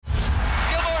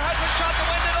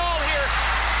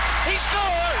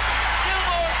scores!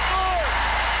 Gilmore scores!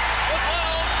 With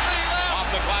 1:03 left. Off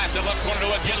the glass, the left corner to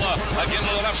Iginla. Iginla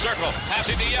to the left circle.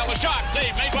 Passing to Yell. A shot.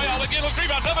 Save made by Yell. Iginla's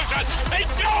rebound. Another shot. They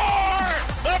score!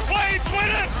 The Flames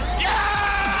win it!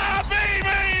 Yeah,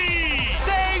 baby!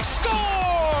 They score!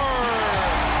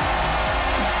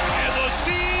 And the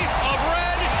sea of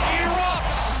red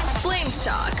erupts. Flames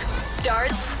Talk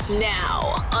starts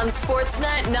now on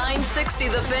Sportsnet 960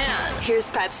 The Fan. Here's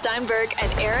Pat Steinberg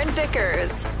and Aaron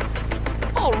Vickers.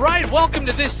 All right, welcome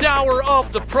to this hour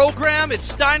of the program. It's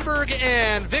Steinberg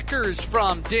and Vickers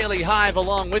from Daily Hive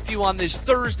along with you on this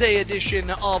Thursday edition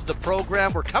of the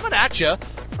program. We're coming at you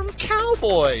from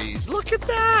Cowboys. Look at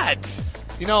that.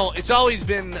 You know, it's always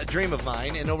been a dream of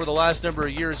mine, and over the last number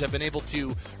of years I've been able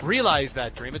to realize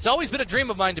that dream. It's always been a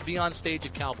dream of mine to be on stage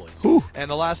at Cowboys. Ooh. And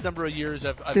the last number of years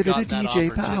I've gotten that DJ opportunity.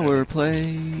 Power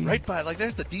Play. Right by, like,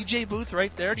 there's the DJ booth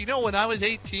right there. Do you know when I was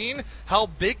 18 how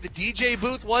big the DJ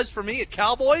booth was for me at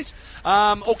Cowboys?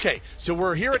 Okay, so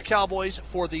we're here at Cowboys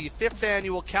for the 5th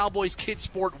annual Cowboys Kids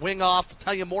Sport Wing Off. I'll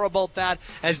tell you more about that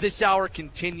as this hour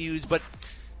continues, but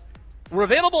we're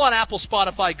available on Apple,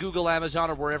 Spotify, Google, Amazon,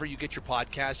 or wherever you get your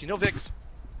podcasts. You know, Vix,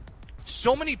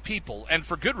 so many people, and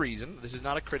for good reason, this is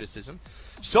not a criticism,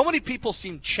 so many people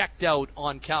seem checked out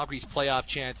on Calgary's playoff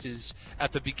chances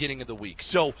at the beginning of the week.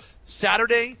 So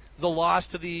Saturday, the loss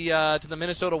to the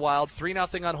Minnesota Wild,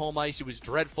 3-0 on home ice. It was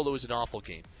dreadful. It was an awful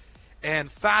game. And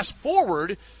fast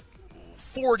forward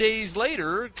 4 days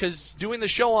later, because doing the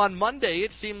show on Monday,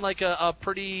 it seemed like a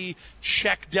pretty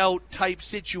checked out type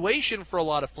situation for a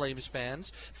lot of Flames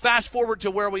fans. Fast forward to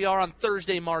where we are on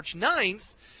Thursday, March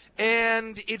 9th,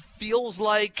 and it feels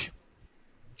like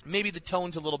maybe the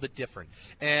tone's a little bit different.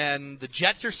 And the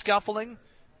Jets are scuffling.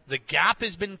 The gap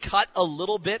has been cut a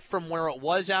little bit from where it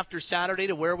was after Saturday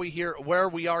to where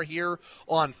we are here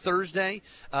on Thursday.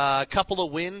 A couple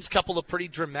of wins, couple of pretty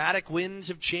dramatic wins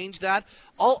have changed that.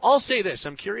 I'll say this.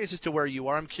 I'm curious as to where you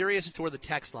are. I'm curious as to where the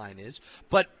text line is.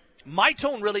 But my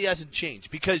tone really hasn't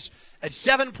changed because at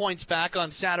 7 points back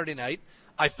on Saturday night,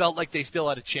 I felt like they still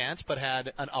had a chance but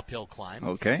had an uphill climb.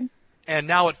 Okay. And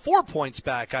now at 4 points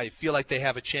back, I feel like they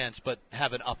have a chance but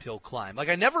have an uphill climb. Like,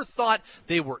 I never thought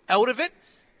they were out of it.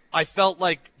 I felt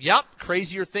like, yep,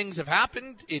 crazier things have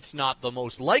happened. It's not the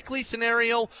most likely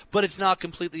scenario, but it's not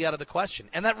completely out of the question.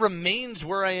 And that remains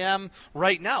where I am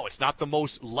right now. It's not the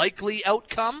most likely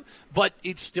outcome, but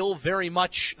it's still very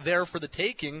much there for the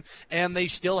taking. And they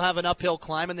still have an uphill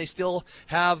climb, and they still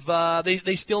have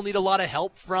they still need a lot of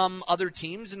help from other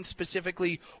teams, and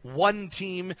specifically one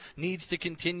team needs to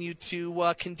continue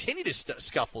to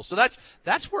scuffle. So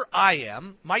that's where I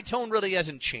am. My tone really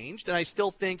hasn't changed, and I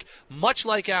still think, much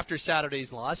like after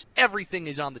Saturday's loss, everything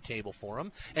is on the table for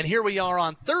them. And here we are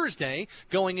on Thursday,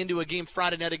 going into a game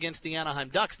Friday night against the Anaheim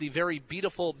Ducks, the very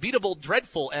beatable,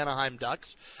 dreadful Anaheim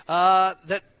Ducks,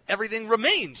 that everything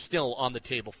remains still on the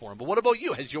table for them. But what about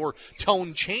you? Has your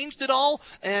tone changed at all?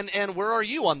 And where are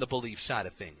you on the belief side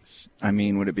of things? I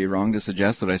mean, would it be wrong to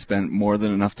suggest that I spent more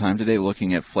than enough time today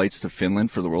looking at flights to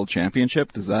Finland for the World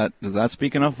Championship? Does that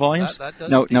speak enough volumes? That does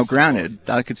now, speak granted, volumes.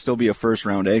 that could still be a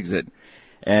first-round exit.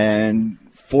 And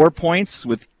 4 points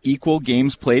with equal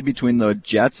games played between the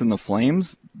Jets and the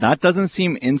Flames, that doesn't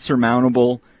seem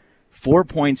insurmountable. 4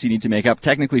 points you need to make up.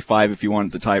 Technically 5 if you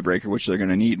want the tiebreaker, which they're going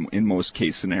to need in most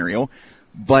case scenario.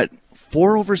 But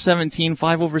 4 over 17,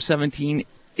 5 over 17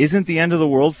 isn't the end of the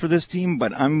world for this team,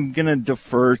 but I'm going to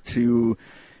defer to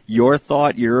your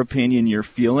thought, your opinion, your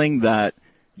feeling that,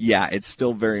 yeah, it's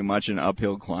still very much an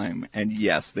uphill climb. And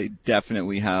yes, they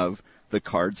definitely have the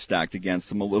cards stacked against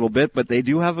them a little bit, but they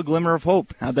do have a glimmer of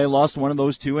hope. Had they lost one of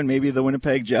those two, and maybe the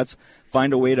Winnipeg Jets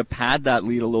find a way to pad that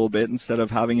lead a little bit instead of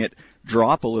having it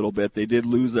drop a little bit. They did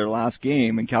lose their last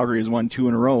game, and Calgary has won 2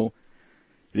 in a row.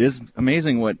 It is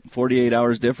amazing what 48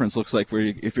 hours difference looks like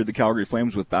if you're the Calgary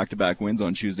Flames with back-to-back wins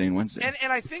on Tuesday and Wednesday.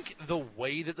 And I think the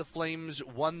way that the Flames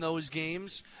won those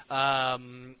games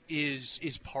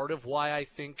is part of why I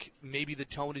think maybe the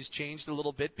tone has changed a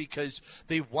little bit, because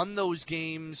they won those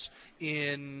games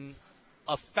in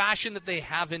a fashion that they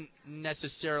haven't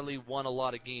necessarily won a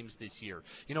lot of games this year.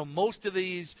 You know, most of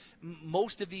these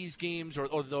games,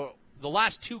 or the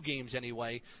last 2 games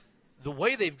anyway, the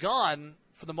way they've gone,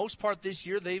 for the most part this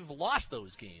year, they've lost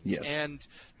those games. Yes. And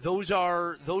those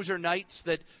are nights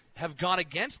that have gone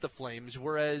against the Flames,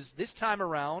 whereas this time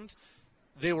around,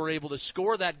 they were able to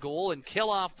score that goal and kill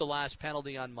off the last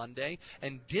penalty on Monday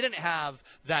and didn't have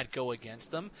that go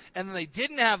against them. And then they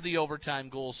didn't have the overtime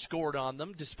goal scored on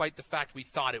them, despite the fact we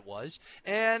thought it was.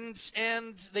 And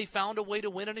they found a way to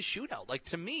win in a shootout. Like,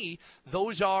 to me,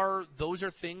 those are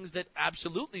things that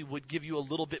absolutely would give you a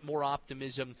little bit more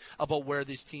optimism about where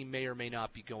this team may or may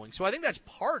not be going. So I think that's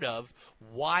part of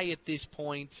why at this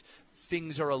point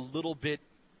things are a little bit,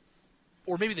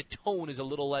 or maybe the tone is a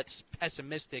little less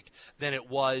pessimistic than it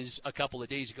was a couple of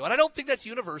days ago. And I don't think that's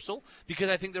universal, because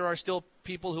I think there are still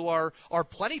people who are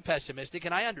plenty pessimistic,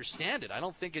 and I understand it. I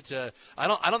don't think I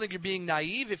don't think you're being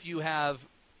naive if you have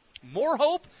more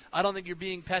hope. I don't think you're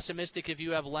being pessimistic if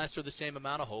you have less or the same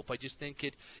amount of hope. I just think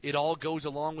it all goes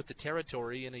along with the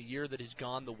territory in a year that has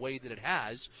gone the way that it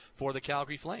has for the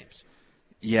Calgary Flames.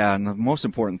 Yeah, and the most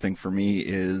important thing for me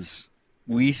is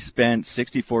we spent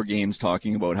 64 games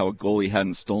talking about how a goalie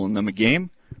hadn't stolen them a game.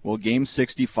 Well, game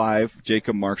 65,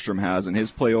 Jacob Markstrom has, and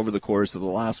his play over the course of the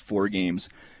last 4 games,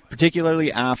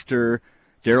 particularly after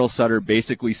Daryl Sutter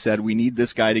basically said, we need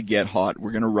this guy to get hot, we're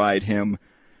going to ride him.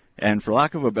 And for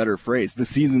lack of a better phrase, the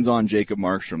season's on Jacob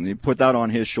Markstrom. They put that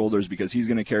on his shoulders because he's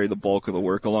going to carry the bulk of the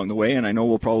work along the way. And I know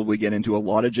we'll probably get into a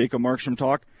lot of Jacob Markstrom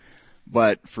talk,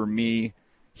 but for me,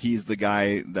 he's the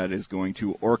guy that is going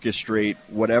to orchestrate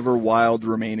whatever wild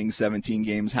remaining 17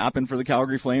 games happen for the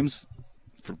Calgary Flames.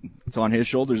 It's on his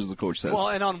shoulders, as the coach says. Well,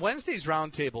 and on Wednesday's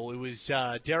roundtable, it was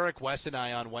Derek, West, and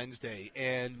I on Wednesday,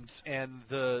 and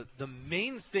the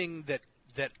main thing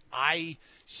that I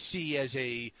see as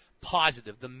a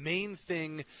positive, the main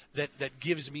thing that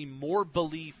gives me more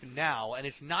belief now, and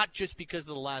it's not just because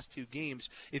of the last 2 games,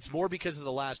 it's more because of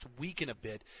the last week and a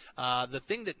bit. The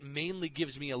thing that mainly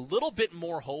gives me a little bit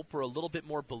more hope or a little bit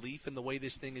more belief in the way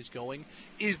this thing is going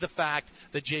is the fact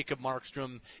that Jacob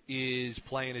Markstrom is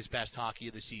playing his best hockey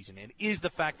of the season, and is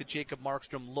the fact that Jacob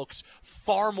Markstrom looks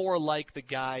far more like the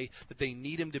guy that they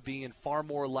need him to be, and far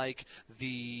more like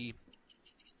the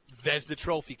Vezina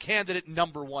Trophy candidate,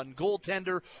 number 1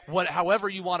 goaltender, however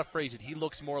you want to phrase it. He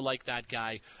looks more like that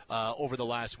guy over the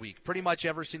last week, pretty much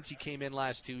ever since he came in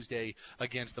last Tuesday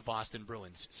against the Boston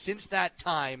Bruins. Since that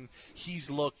time, he's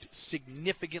looked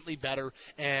significantly better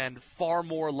and far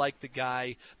more like the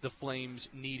guy the Flames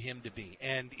need him to be.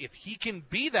 And if he can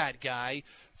be that guy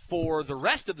for the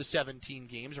rest of the 17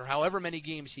 games, or however many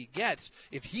games he gets,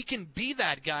 if he can be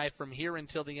that guy from here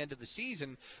until the end of the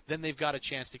season, then they've got a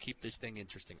chance to keep this thing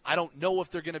interesting. I don't know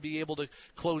if they're going to be able to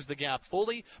close the gap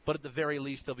fully, but at the very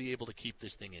least, they'll be able to keep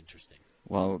this thing interesting.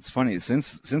 Well, it's funny.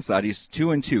 Since that, he's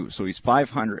 2-2, so he's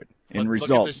 500 in results.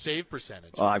 Look at the save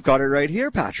percentage. I've got it right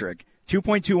here, Patrick.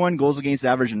 2.21 goals against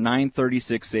average and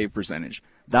 .936 save percentage.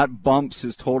 That bumps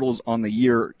his totals on the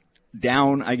year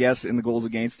down, I guess, in the goals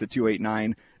against to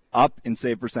 .289. Up in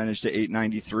save percentage to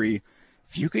 .893.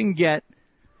 If you can get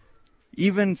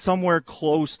even somewhere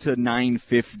close to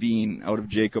 .915 out of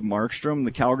Jacob Markstrom,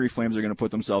 the Calgary Flames are going to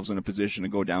put themselves in a position to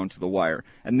go down to the wire.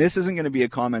 And this isn't going to be a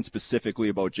comment specifically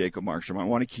about Jacob Markstrom. I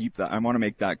want to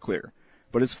make that clear.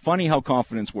 But it's funny how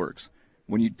confidence works.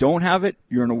 When you don't have it,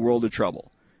 you're in a world of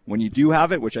trouble. When you do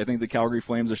have it, which I think the Calgary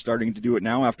Flames are starting to do it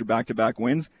now after back-to-back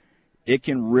wins, it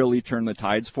can really turn the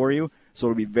tides for you. So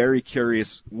it'll be very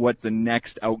curious what the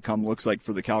next outcome looks like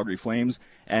for the Calgary Flames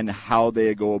and how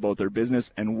they go about their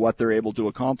business and what they're able to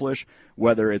accomplish,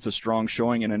 whether it's a strong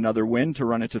showing and another win to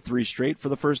run it to 3 straight for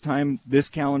the first time this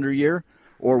calendar year,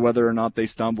 or whether or not they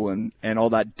stumble and all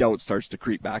that doubt starts to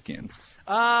creep back in.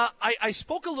 I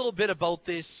spoke a little bit about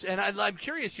this, and I'm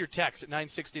curious your texts at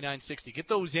 960-960. Get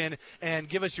those in and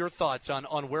give us your thoughts on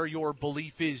where your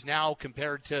belief is now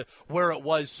compared to where it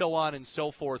was, so on and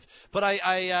so forth. But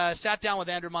I sat down with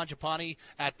Andrew Mangiapane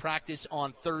at practice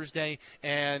on Thursday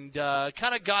and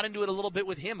kind of got into it a little bit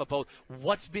with him about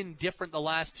what's been different the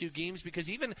last 2 games, because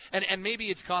even, and maybe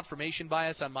it's confirmation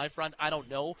bias on my front, I don't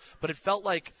know, but it felt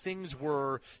like things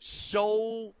were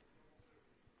so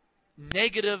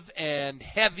negative and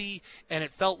heavy, and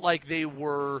it felt like they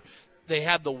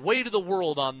had the weight of the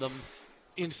world on them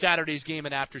in Saturday's game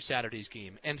and after Saturday's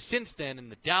game. And since then, in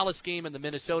the Dallas game and the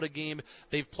Minnesota game,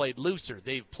 they've played looser.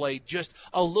 They've played just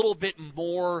a little bit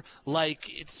more like,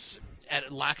 it's,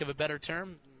 at lack of a better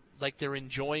term, like they're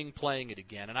enjoying playing it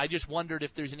again. And I just wondered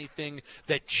if there's anything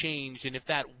that changed and if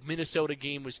that Minnesota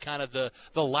game was kind of the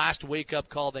last wake-up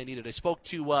call they needed. I spoke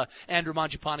to Andrew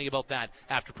Mangiapane about that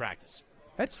after practice.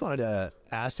 I just wanted to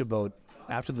ask about,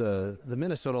 after the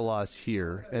Minnesota loss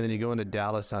here, and then you go into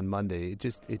Dallas on Monday,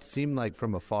 it seemed like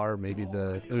from afar maybe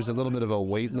there was a little bit of a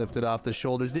weight lifted off the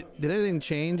shoulders. Did anything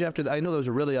change after that? I know there was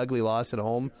a really ugly loss at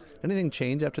home. Did anything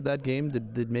change after that game?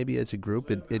 Did maybe as a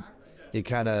group it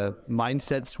kind of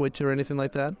mindset switch or anything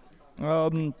like that? I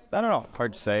don't know.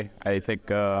 Hard to say. I think,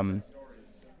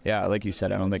 like you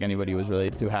said, I don't think anybody was really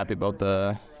too happy about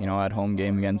the, at-home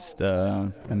game against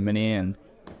Mini. And,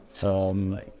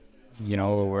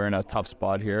 we're in a tough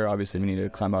spot here. Obviously, we need to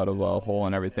climb out of a hole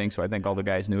and everything. So I think all the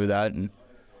guys knew that.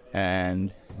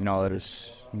 And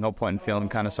there's no point in feeling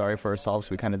kind of sorry for ourselves.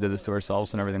 We kind of did this to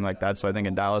ourselves and everything like that. So I think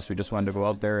in Dallas, we just wanted to go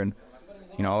out there and,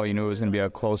 you knew it was going to be a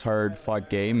close, hard-fought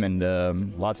game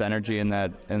and lots of energy in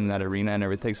that arena and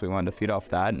everything. So we wanted to feed off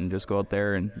that and just go out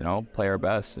there and, play our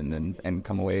best and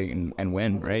come away and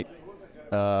win, right?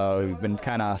 We've been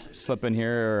kind of slipping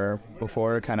here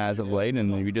before, kind of as of late,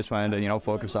 and we just wanted to,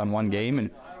 focus on one game and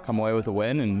come away with a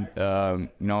win.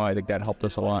 And, I think that helped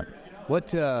us a lot. What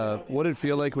did it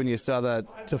feel like when you saw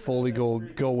that Toffoli goal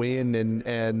go in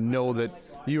and know that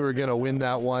you were going to win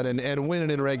that one and win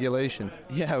it in regulation?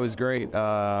 Yeah, it was great.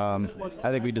 I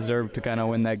think we deserved to kind of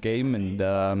win that game, and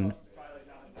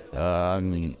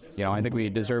I think we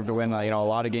deserved to win a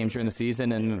lot of games during the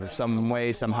season, and some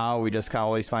way, somehow, we just kind of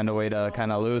always find a way to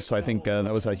kind of lose. So I think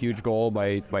that was a huge goal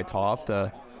by Toff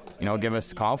to give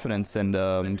us confidence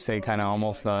and say kind of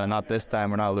almost not this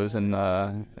time, we're not losing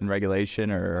in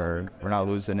regulation or we're not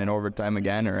losing in overtime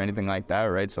again or anything like that,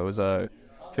 right? So it was a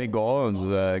big goal. It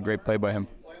was a great play by him.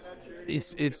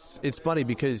 It's funny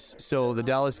because the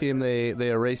Dallas game they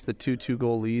erase the 2-2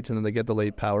 goal leads and then they get the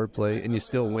late power play and you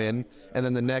still win, and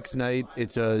then the next night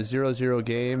it's a 0-0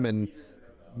 game and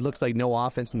looks like no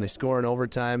offense and they score in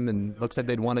overtime and looks like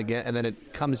they'd won again, and then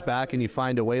it comes back and you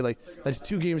find a way. Like, that's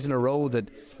 2 games in a row that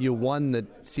you won that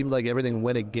seemed like everything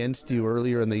went against you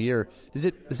earlier in the year.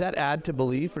 Does that add to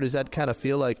belief, or does that kind of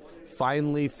feel like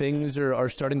finally things are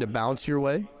starting to bounce your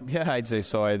way? Yeah, I'd say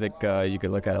so. I think you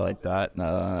could look at it like that.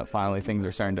 Finally things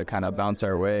are starting to kind of bounce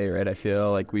our way, right? I feel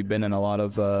like we've been in a lot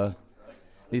of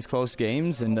these close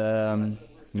games, and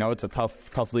it's a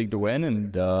tough league to win,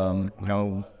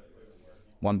 and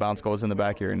one bounce goes in the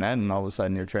back of your net and all of a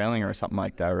sudden you're trailing or something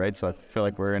like that, right? So I feel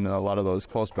like we're in a lot of those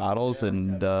close battles,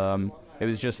 and it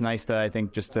was just nice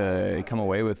to come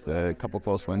away with a couple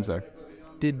close wins there.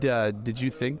 Did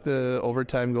you think the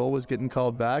overtime goal was getting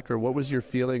called back, or what was your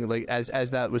feeling like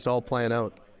as that was all playing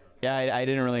out? Yeah, I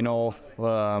didn't really know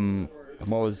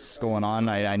what was going on.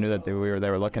 I knew that they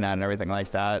were looking at it and everything like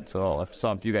that. So I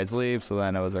saw a few guys leave, so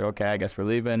then I was like, okay, I guess we're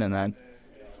leaving. And then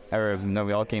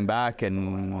we all came back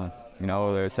and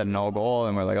they said no goal,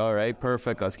 and we're like, all right,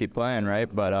 perfect, let's keep playing, right?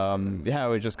 But it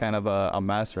was just kind of a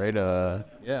mess, right?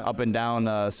 Up and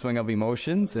down swing of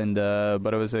emotions, and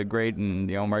but it was a great, and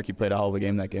Marky played a hell of a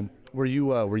game that game. Were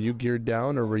you geared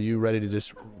down, or were you ready to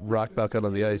just rock back out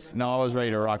on the ice? No, I was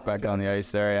ready to rock back on the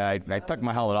ice there. I took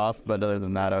my helmet off, but other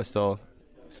than that, I was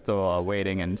still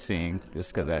waiting and seeing,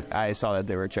 just because I saw that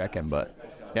they were checking. But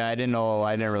yeah, I didn't know.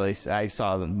 I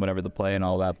saw whatever the play and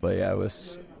all that, but yeah, it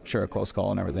was sure a close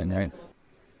call and everything, right?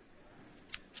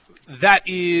 That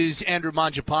is Andrew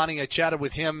Mangiapane. I chatted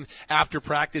with him after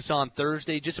practice on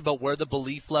Thursday just about where the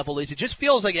belief level is. It just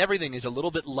feels like everything is a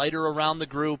little bit lighter around the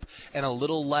group and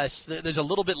there's a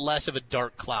little bit less of a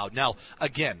dark cloud. Now,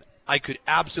 again, I could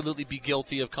absolutely be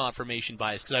guilty of confirmation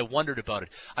bias because I wondered about it.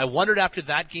 I wondered after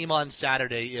that game on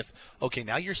Saturday if, okay,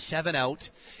 now you're 7 out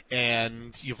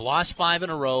and you've lost 5 in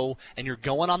a row and you're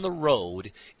going on the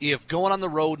road, if going on the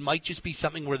road might just be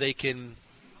something where they can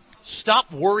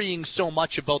stop worrying so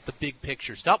much about the big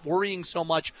picture. Stop worrying so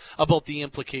much about the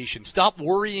implications. Stop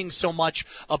worrying so much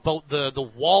about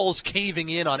the walls caving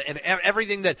in on and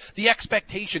everything, that the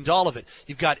expectations, all of it.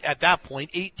 You've got, at that point,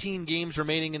 18 games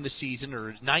remaining in the season,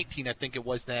 or 19 I think it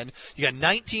was then. You got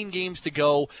 19 games to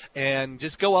go, and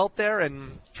just go out there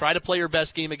and try to play your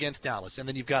best game against Dallas. And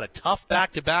then you've got a tough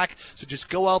back-to-back, so just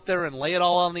go out there and lay it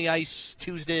all on the ice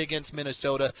Tuesday against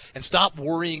Minnesota and stop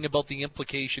worrying about the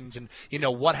implications and,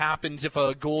 what happens if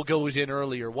a goal goes in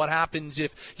early, or what happens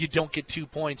if you don't get 2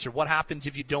 points, or what happens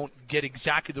if you don't get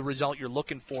exactly the result you're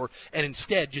looking for, and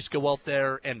instead just go out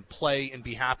there and play and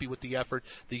be happy with the effort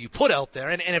that you put out there.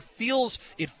 And it feels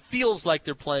like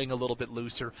they're playing a little bit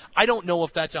looser. I don't know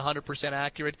if that's 100%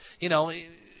 accurate.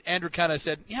 Andrew kind of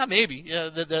said, yeah, maybe. Yeah,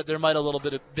 there might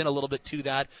have been a little bit to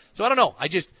that. So I don't know.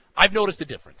 I've noticed a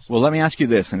difference. Well, let me ask you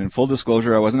this, and in full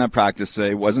disclosure, I wasn't at practice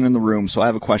today, wasn't in the room, so I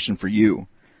have a question for you.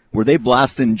 Were they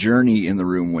blasting Journey in the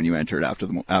room when you entered after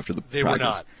the They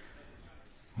practice?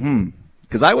 Were not.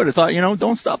 Because I would have thought,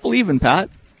 don't stop believing, Pat.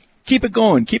 Keep it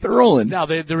going. Keep it rolling. Now,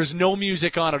 there was no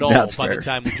music on at all by the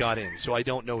time we got in, so I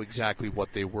don't know exactly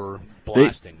what they were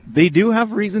blasting. They do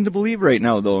have reason to believe right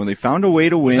now, though, and they found a way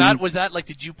to win. Was that like,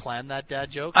 did you plan that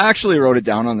dad joke? I actually wrote it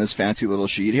down on this fancy little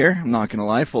sheet here. I'm not going to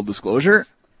lie, full disclosure.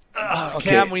 Okay.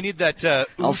 Cam, we need that.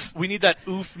 I'll We need that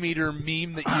oof meter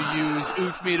meme that you use.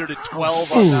 Oof meter to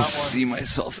 12 on that one. See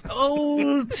myself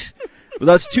out. Well,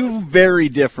 that's two very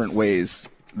different ways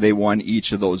they won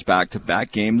each of those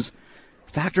back-to-back games.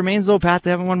 Fact remains, though, Pat, they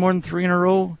haven't won more than 3 in a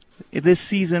row this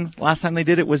season. Last time they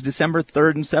did it was December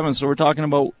 3rd and 7th, so we're talking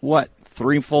about,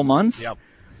 3 full months? Yep.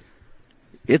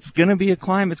 It's going to be a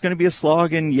climb. It's going to be a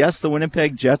slog. And yes, the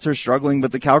Winnipeg Jets are struggling,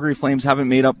 but the Calgary Flames haven't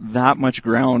made up that much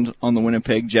ground on the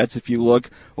Winnipeg Jets. If you look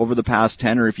over the past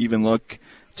 10, or if you even look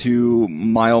to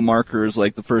mile markers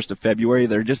like the 1st of February,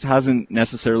 there just hasn't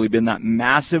necessarily been that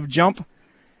massive jump.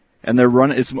 And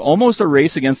it's almost a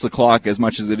race against the clock as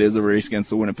much as it is a race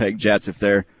against the Winnipeg Jets. If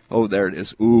they're, there it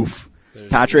is. Oof.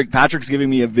 Patrick's giving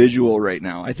me a visual right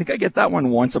now. I think I get that one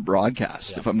once a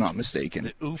broadcast, if I'm not mistaken.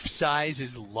 The oof size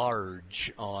is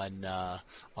large on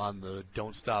the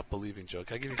 "Don't Stop Believing" joke.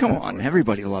 Come on,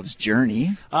 everybody loves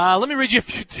Journey. Let me read you a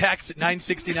few texts at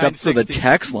 960. Except for the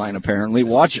text line, apparently.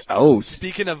 Watch out.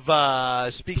 Speaking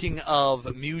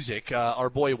of music, our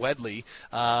boy Wedley,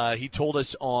 he told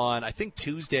us on I think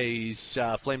Tuesday's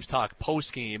Flames Talk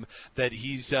post game that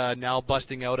he's now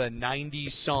busting out a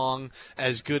 '90s song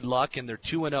as "Good Luck." And they're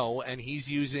 2-0, and he's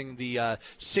using the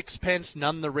Sixpence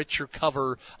None the Richer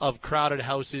cover of Crowded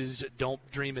House's "Don't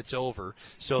Dream It's Over."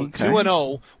 So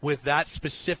 2-0 with that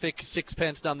specific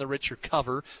Sixpence None the Richer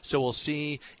cover. So we'll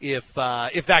see if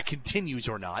that continues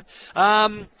or not.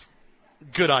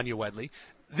 Good on you, Wedley.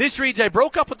 This reads, I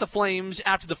broke up with the Flames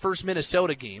after the first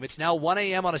Minnesota game. It's now 1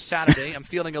 a.m. on a Saturday. I'm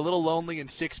feeling a little lonely and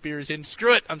 6 beers in.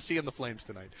 Screw it. I'm seeing the Flames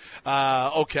tonight.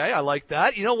 Okay, I like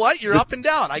that. You know what? You're up and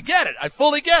down. I get it. I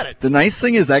fully get it. The nice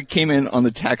thing is that came in on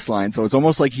the text line, so it's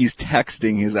almost like he's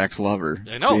texting his ex-lover.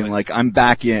 I know. Being like, I'm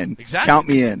back in. Exactly. Count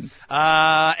me in.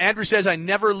 Andrew says, I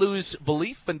never lose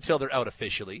belief until they're out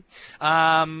officially.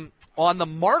 On the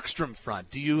Markstrom front,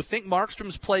 do you think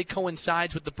Markstrom's play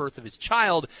coincides with the birth of his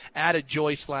child, added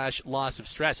joy / loss of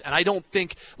stress? And I don't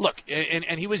think, look,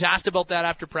 and he was asked about that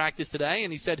after practice today,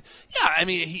 and he said, yeah, I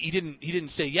mean, he didn't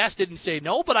say yes, didn't say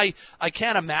no, but I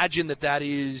can't imagine that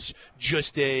is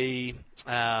just a,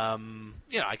 I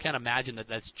can't imagine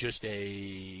that's just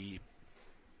a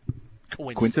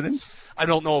coincidence. I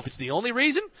don't know if it's the only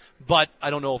reason, but I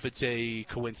don't know if it's a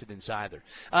coincidence either.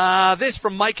 This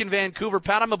from Mike in Vancouver.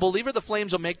 Pat, I'm a believer the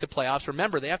Flames will make the playoffs.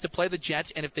 Remember, they have to play the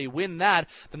Jets, and if they win that,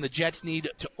 then the Jets need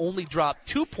to only drop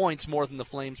 2 points more than the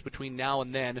Flames between now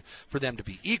and then for them to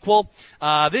be equal.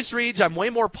 This reads, I'm way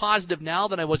more positive now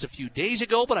than I was a few days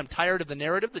ago, but I'm tired of the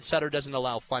narrative that Sutter doesn't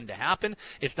allow fun to happen.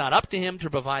 It's not up to him to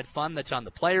provide fun. That's on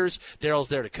the players. Daryl's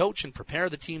there to coach and prepare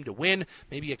the team to win.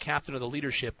 Maybe a captain of the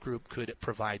leadership group could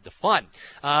provide the fun.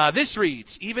 This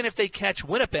reads, even if they catch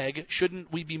Winnipeg,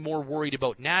 shouldn't we be more worried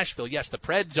about Nashville? Yes, the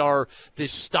Preds are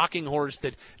this stalking horse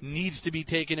that needs to be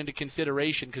taken into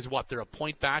consideration because, they're a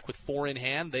point back with 4 in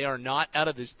hand. They are not out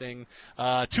of this thing.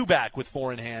 2 back with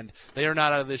 4 in hand. They are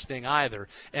not out of this thing either.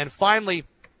 And finally,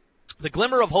 the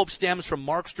glimmer of hope stems from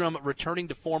Markstrom returning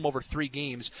to form over 3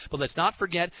 games. But let's not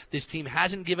forget, this team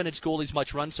hasn't given its goalies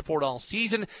much run support all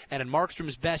season, and in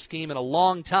Markstrom's best game in a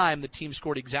long time, the team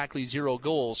scored exactly 0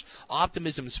 goals.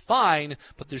 Optimism's fine,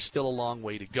 but there's still a long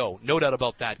way to go. No doubt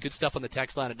about that. Good stuff on the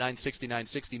text line at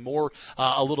 960. More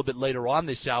a little bit later on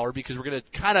this hour because we're going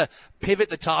to kind of pivot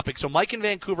the topic. So Mike in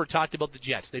Vancouver talked about the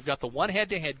Jets. They've got the one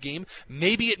head-to-head game.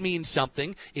 Maybe it means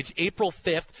something. It's April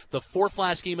 5th, the 4th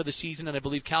last game of the season, and I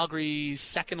believe Calgary's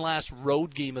second last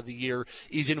road game of the year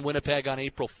is in Winnipeg on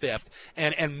April 5th.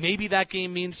 And maybe that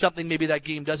game means something. Maybe that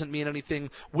game doesn't mean anything.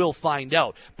 We'll find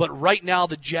out. But right now,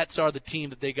 the Jets are the team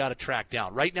that they got to track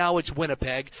down. Right now, it's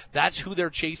Winnipeg. That's who they're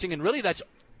chasing. And really, that's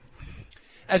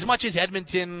as much as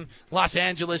Edmonton, Los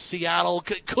Angeles, Seattle.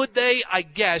 Could they? I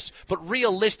guess. But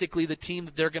realistically, the team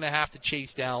that they're going to have to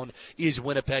chase down is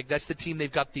Winnipeg. That's the team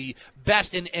they've got the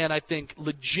best and I think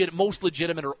most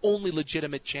legitimate or only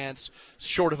legitimate chance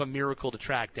short of a miracle to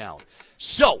track down.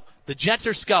 So the Jets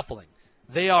are scuffling.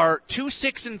 They are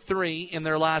 2-6-3 in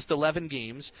their last 11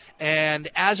 games, and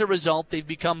as a result, they've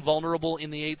become vulnerable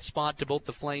in the 8th spot to both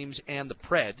the Flames and the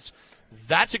Preds.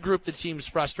 That's a group that seems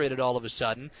frustrated all of a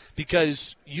sudden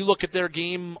because you look at their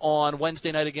game on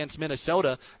Wednesday night against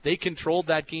Minnesota. They controlled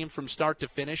that game from start to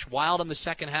finish, wild in the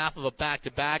second half of a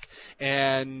back-to-back,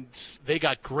 and they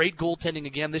got great goaltending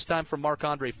again, this time from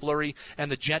Marc-Andre Fleury,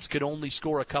 and the Jets could only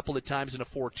score a couple of times in a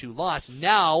 4-2 loss.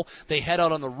 Now they head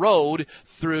out on the road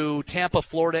through Tampa,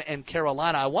 Florida, and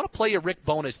Carolina. I want to play a Rick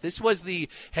Bowness. This was the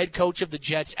head coach of the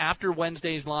Jets after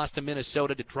Wednesday's loss to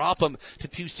Minnesota to drop them to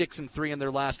 2-6-3 in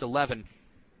their last 11.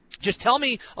 Just tell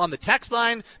me on the text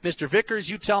line, Mr. Vickers,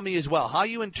 you tell me as well, how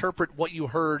you interpret what you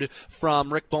heard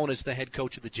from Rick Bowness, the head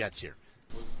coach of the Jets here.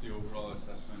 What's the overall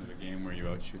assessment of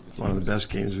One of the best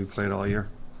games we played all year.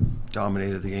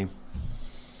 Dominated the game.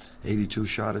 82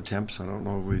 shot attempts. I don't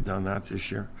know if we've done that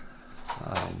this year.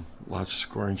 Lots of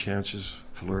scoring chances.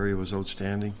 Fleury was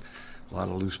outstanding. A lot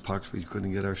of loose pucks we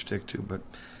couldn't get our stick to, but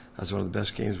that's one of the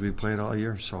best games we played all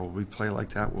year. So we play like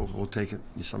that. We'll take it.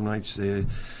 Some nights, you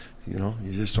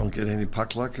just don't get any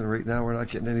puck luck, and right now we're not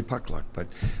getting any puck luck. But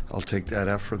I'll take that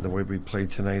effort the way we played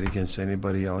tonight against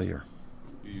anybody all year.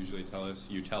 You usually tell us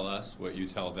what you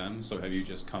tell them. So have you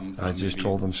just come from I just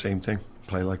told them same thing.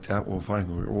 Play like that. We'll find.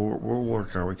 We'll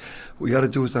work our way. We got to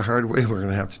do it the hard way. We're going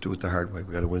to have to do it the hard way.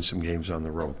 We got to win some games on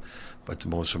the road. But the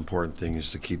most important thing is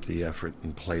to keep the effort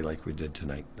and play like we did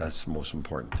tonight. That's the most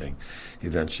important thing.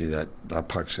 Eventually, that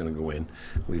puck's going to go in.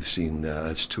 We've seen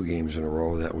that's 2 games in a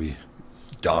row that we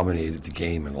dominated the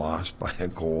game and lost by a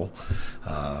goal.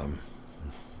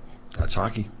 That's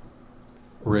hockey.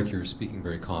 Rick, you're speaking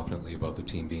very confidently about the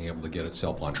team being able to get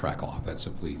itself on track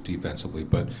offensively, defensively,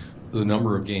 but the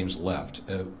number of games left,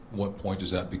 at what point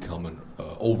does that become an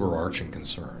overarching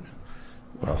concern?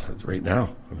 Well, right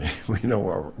now, I mean, we know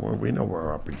what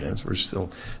we're up against. We're still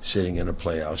sitting in a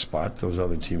playoff spot. Those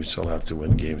other teams still have to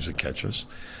win games to catch us.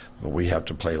 But we have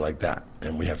to play like that,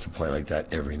 and we have to play like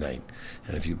that every night.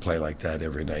 And if you play like that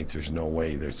every night, there's no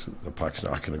way the puck's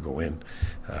not going to go in.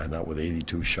 Not with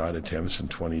 82 shot attempts and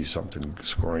 20-something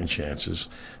scoring chances.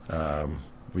 So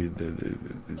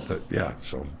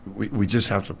we just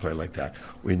have to play like that.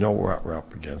 We know what we're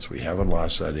up against. We haven't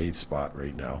lost that 8th spot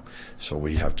right now, so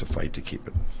we have to fight to keep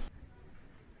it.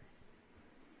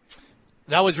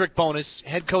 That was Rick Bowness,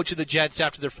 head coach of the Jets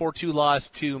after their 4-2 loss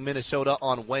to Minnesota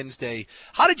on Wednesday.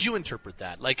 How did you interpret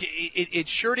that? Like, it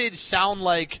sure did sound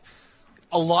like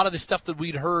a lot of the stuff that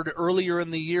we'd heard earlier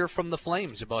in the year from the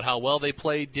Flames about how well they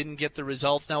played, didn't get the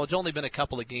results. Now, it's only been a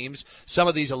couple of games. Some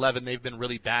of these 11, they've been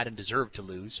really bad and deserved to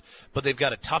lose. But they've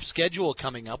got a tough schedule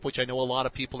coming up, which I know a lot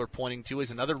of people are pointing to as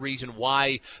another reason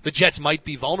why the Jets might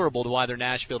be vulnerable to either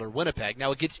Nashville or Winnipeg.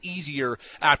 Now, it gets easier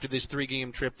after this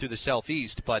 3-game trip through the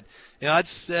Southeast. But,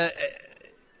 it's...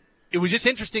 It was just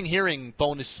interesting hearing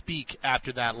Bowness speak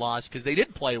after that loss because they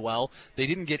did play well. They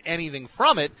didn't get anything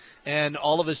from it, and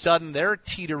all of a sudden they're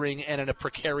teetering and in a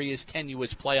precarious,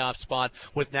 tenuous playoff spot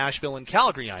with Nashville and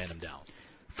Calgary eyeing them down.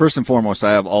 First and foremost,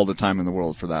 I have all the time in the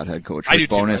world for that head coach. Rick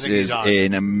Bowness is awesome.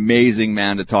 an amazing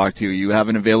man to talk to. You have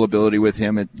an availability with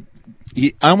him.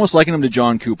 I almost liken him to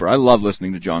John Cooper. I love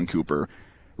listening to John Cooper.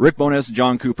 Rick Bowness,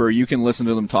 John Cooper, you can listen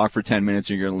to them talk for 10 minutes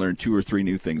and you're going to learn 2 or 3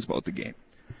 new things about the game.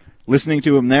 Listening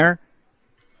to him there,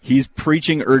 he's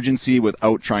preaching urgency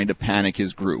without trying to panic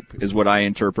his group, is what I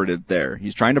interpreted there.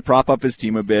 He's trying to prop up his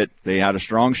team a bit. They had a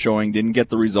strong showing, didn't get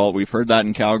the result. We've heard that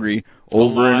in Calgary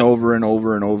over and over and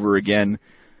over and over again.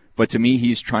 But to me,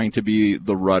 he's trying to be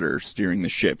the rudder steering the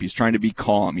ship. He's trying to be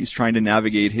calm. He's trying to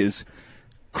navigate his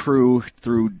crew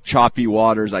through choppy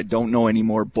waters. I don't know any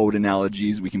more boat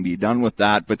analogies. We can be done with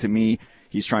that. But to me,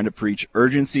 he's trying to preach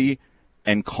urgency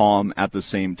and calm at the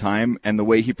same time. And the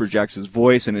way he projects his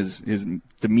voice and his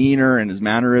demeanor and his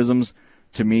mannerisms,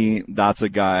 to me, that's a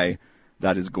guy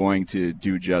that is going to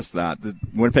do just that. The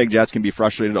Winnipeg Jets can be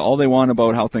frustrated all they want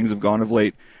about how things have gone of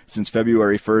late. Since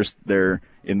February 1st, they're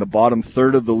in the bottom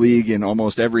third of the league in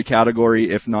almost every category,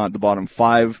 if not the bottom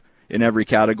 5 in every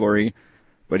category.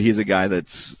 But he's a guy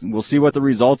we'll see what the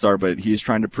results are, but he's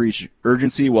trying to preach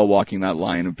urgency while walking that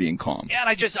line of being calm. Yeah,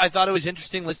 and I thought it was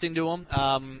interesting listening to him.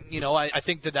 I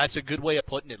think that's a good way of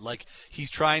putting it. Like, he's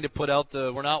trying to put out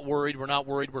we're not worried,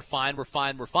 we're fine,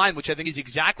 which I think is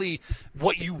exactly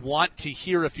what you want to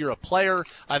hear if you're a player.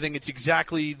 I think it's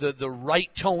exactly the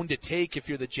right tone to take if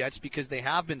you're the Jets because they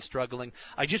have been struggling.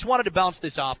 I just wanted to bounce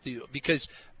this off to you because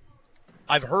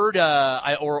I've heard,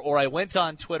 I went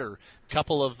on Twitter. A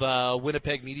couple of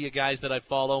Winnipeg media guys that I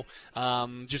follow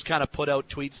just kind of put out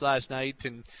tweets last night,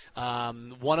 and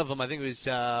one of them, I think it was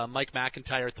Mike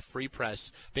McIntyre at the Free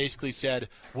Press, basically said,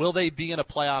 will they be in a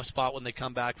playoff spot when they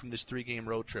come back from this 3-game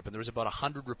road trip? And there was about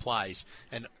 100 replies,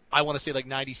 and I want to say like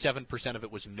 97% of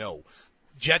it was no.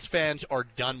 Jets fans are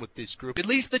done with this group. At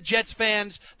least the Jets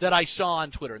fans that I saw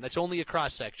on Twitter, and that's only a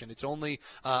cross-section. It's only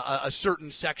a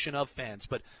certain section of fans,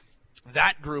 but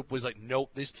that group was like, nope,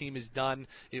 this team is done.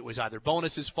 It was either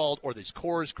Bowness's fault or this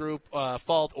Core's group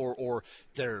fault or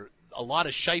they're a lot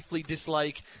of Scheifele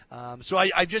dislike.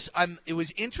 It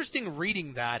was interesting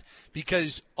reading that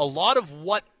because a lot of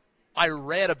what I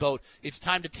read about it's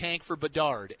time to tank for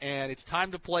Bedard and it's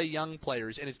time to play young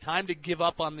players and it's time to give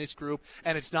up on this group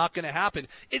and it's not going to happen.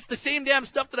 It's the same damn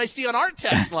stuff that I see on our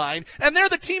text line, and they're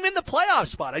the team in the playoff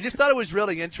spot. I just thought it was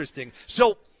really interesting.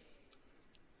 So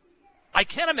I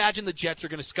can't imagine the Jets are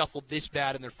going to scuffle this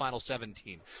bad in their final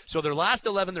 17. So their last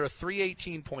 11, they're a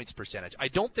 .318 points percentage. I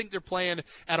don't think they're playing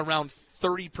at around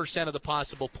 30% of the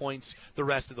possible points the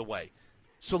rest of the way.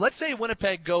 So let's say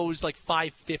Winnipeg goes like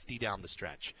 550 down the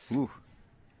stretch. Ooh.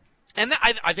 And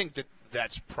I think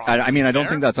that's probably I don't fair.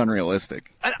 think that's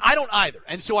unrealistic. And I don't either.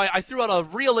 And so I threw out a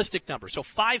realistic number. So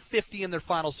 550 in their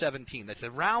final 17. That's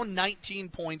around 19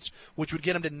 points, which would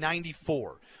get them to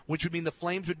 94, which would mean the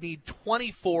Flames would need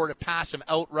 24 to pass them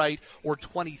outright or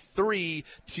 23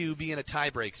 to be in a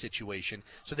tiebreak situation.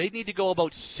 So they'd need to go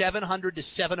about 700 to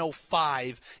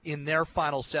 705 in their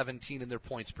final 17 in their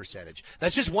points percentage.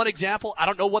 That's just one example. I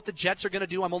don't know what the Jets are going to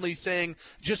do. I'm only saying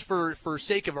just for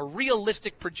sake of a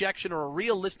realistic projection or a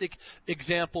realistic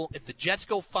example, if the Jets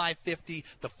go 550,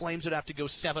 the Flames would have to go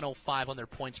 705 on their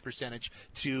points percentage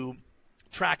to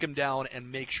track him down and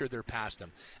make sure they're past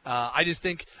him. I just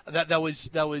think that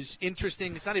was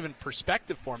interesting. It's not even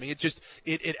perspective for me.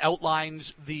 It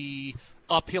outlines the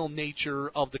uphill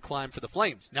nature of the climb for the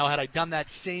Flames. Now, had I done that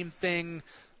same thing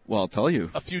Well, I'll tell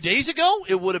you. a few days ago,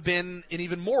 it would have been an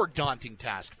even more daunting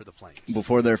task for the Flames.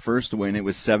 Before their first win, it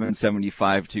was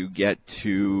 775 to get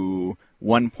to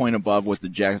 1 point above what the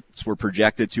Jets were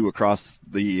projected to across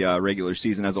the regular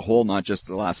season as a whole, not just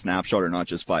the last snapshot or not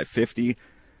just 550.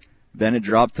 Then it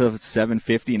dropped to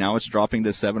 750. Now it's dropping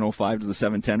to 705 to the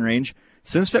 710 range.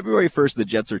 Since February 1st, the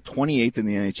Jets are 28th in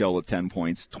the NHL with 10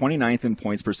 points, 29th in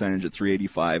points percentage at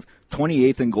 385,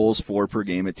 28th in goals for per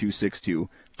game at 262,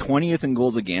 20th in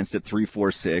goals against at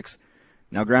 346.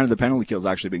 Now, granted, the penalty kill's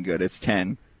actually been good. It's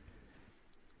 10.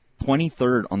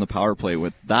 23rd on the power play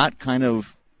with that kind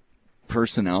of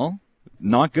personnel.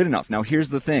 Not good enough. Now, here's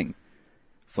the thing.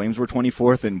 Flames were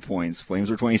 24th in points.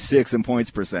 Flames were 26th in points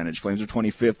percentage. Flames are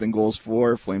 25th in goals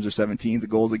for. Flames are 17th in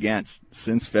goals against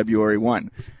since February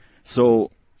 1. So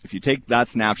if you take that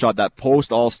snapshot, that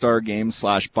post-All-Star game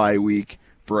 / bye week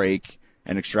break,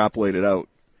 and extrapolate it out,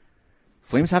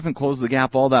 Flames haven't closed the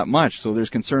gap all that much. So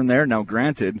there's concern there. Now,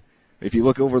 granted, if you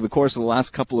look over the course of the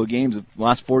last couple of games, the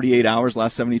last 48 hours,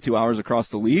 last 72 hours across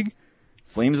the league,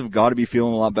 Flames have got to be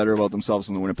feeling a lot better about themselves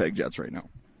than the Winnipeg Jets right now.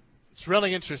 It's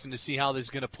really interesting to see how this is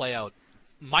going to play out.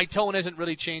 My tone hasn't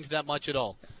really changed that much at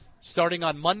all. Starting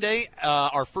on Monday,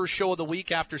 our first show of the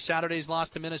week after Saturday's loss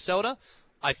to Minnesota,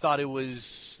 I thought it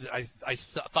was. I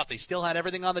thought they still had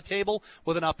everything on the table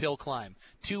with an uphill climb.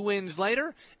 2 wins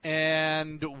later,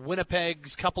 and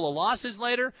Winnipeg's couple of losses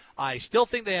later, I still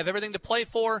think they have everything to play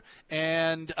for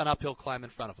and an uphill climb in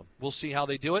front of them. We'll see how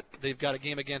they do it. They've got a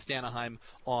game against Anaheim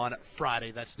on Friday.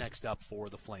 That's next up for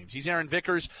the Flames. He's Aaron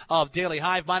Vickers of Daily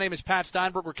Hive. My name is Pat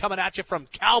Steinberg. We're coming at you from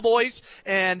Cowboys,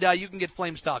 and you can get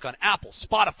Flames Talk on Apple,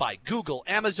 Spotify, Google,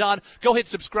 Amazon. Go hit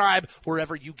subscribe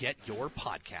wherever you get your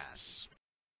podcasts.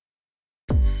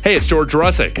 Hey, it's George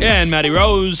Russick. And Matty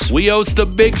Rose. We host The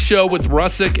Big Show with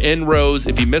Russick and Rose.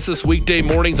 If you miss us weekday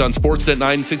mornings on Sportsnet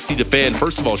 960 The Fan,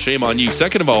 first of all, shame on you.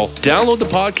 Second of all, download the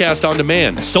podcast on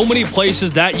demand. So many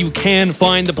places that you can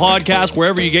find the podcast,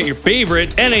 wherever you get your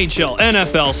favorite NHL,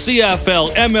 NFL,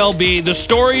 CFL, MLB, the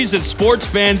stories that sports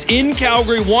fans in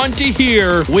Calgary want to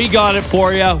hear. We got it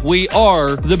for you. We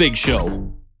are The Big Show.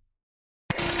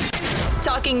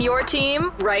 Talking your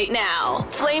team right now.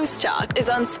 Flames Talk is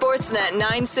on Sportsnet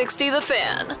 960 The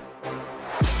Fan.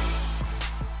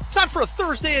 Time for a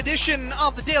Thursday edition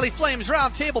of the Daily Flames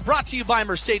Roundtable, brought to you by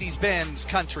Mercedes-Benz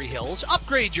Country Hills.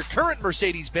 Upgrade your current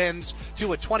Mercedes-Benz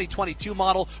to a 2022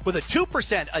 model with a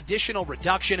 2% additional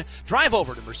reduction. Drive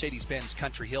over to Mercedes-Benz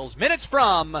Country Hills, minutes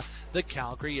from the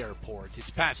Calgary Airport. It's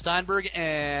Pat Steinberg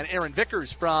and Aaron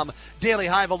Vickers from Daily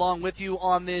Hive along with you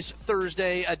on this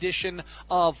Thursday edition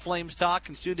of Flames Talk,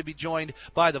 and soon to be joined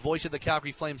by the voice of the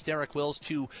Calgary Flames, Derek Wills,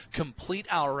 to complete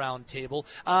our roundtable.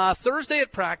 Thursday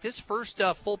at practice, first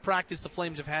full practice the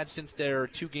Flames have had since their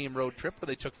 2-game road trip where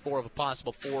they took 4 of a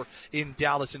possible 4 in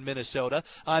Dallas and Minnesota.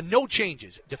 No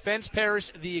changes. Defense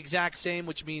pairs the exact same,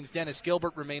 which means Dennis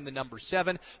Gilbert remained the number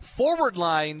 7. Forward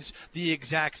lines the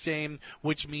exact same,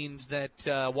 which means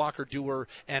that Walker Duehr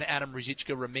and Adam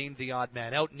Ruzicka remained the odd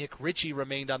man out. Nick Ritchie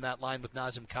remained on that line with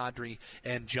Nazem Kadri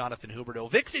and Jonathan Huberdeau.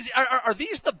 Vix, are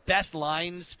these the best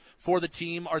lines for the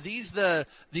team? Are these the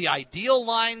ideal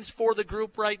lines for the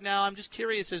group right now? I'm just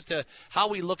curious as to how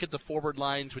we look at the forward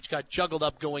lines, which got juggled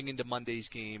up going into Monday's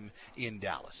game in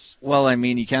Dallas. Well, I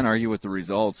mean, you can't argue with the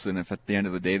results, and if at the end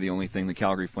of the day the only thing the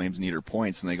Calgary Flames need are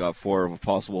points, and they got 4 of a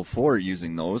possible 4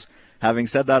 using those. Having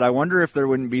said that, I wonder if there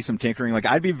wouldn't be some tinkering. Like,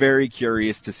 I'd be very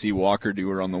curious to see Walker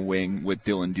Duehr on the wing with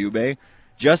Dylan Dubé,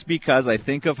 just because I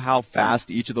think of how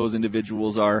fast each of those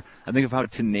individuals are. I think of how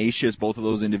tenacious both of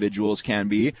those individuals can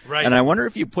be. Right. And I wonder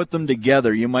if you put them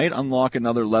together, you might unlock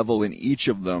another level in each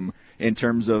of them in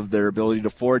terms of their ability to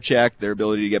forecheck, their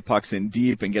ability to get pucks in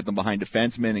deep and get them behind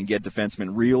defensemen and get defensemen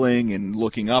reeling and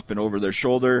looking up and over their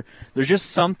shoulder. There's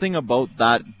just something about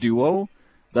that duo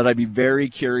that I'd be very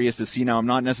curious to see. Now, I'm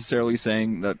not necessarily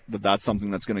saying that that's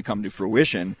something that's going to come to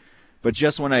fruition, but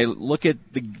just when I look at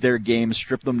their games,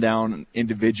 strip them down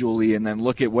individually, and then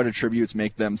look at what attributes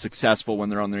make them successful when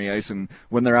they're on the ice and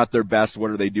when they're at their best,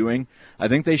 what are they doing? I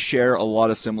think they share a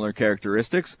lot of similar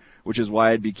characteristics, which is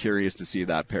why I'd be curious to see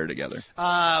that pair together.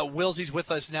 Willsie's with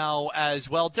us now as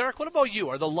well. Derek, what about you?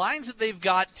 Are the lines that they've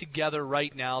got together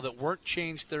right now that weren't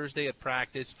changed Thursday at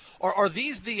practice, are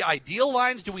these the ideal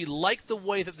lines? Do we like the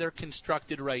way that they're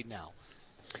constructed right now?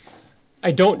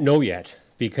 I don't know yet,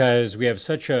 because we have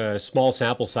such a small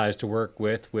sample size to work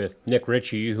with Nick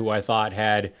Ritchie, who I thought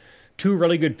had 2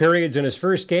 really good periods in his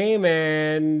first game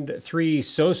and 3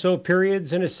 so-so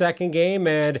periods in his second game,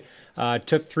 and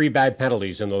took 3 bad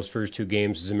penalties in those first 2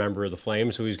 games as a member of the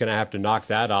Flames, so he's going to have to knock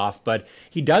that off. But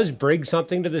he does bring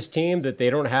something to this team that they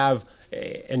don't have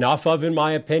enough of, in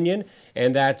my opinion,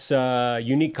 and that's a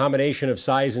unique combination of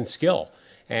size and skill.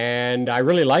 And I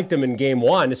really liked him in Game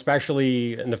 1,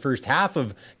 especially in the first half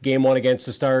of Game 1 against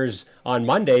the Stars on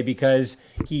Monday, because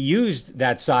he used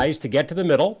that size to get to the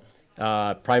middle,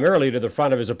 primarily to the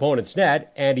front of his opponent's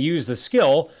net, and he used the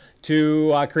skill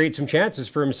to create some chances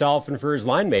for himself and for his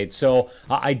line mates. So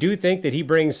I do think that he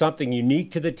brings something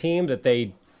unique to the team that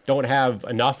they don't have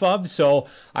enough of. So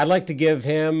I'd like to give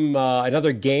him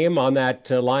another game on that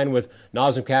line with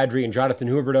Nazem Kadri and Jonathan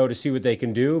Huberdeau to see what they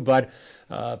can do. But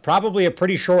probably a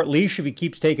pretty short leash if he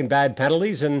keeps taking bad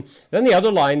penalties. And then the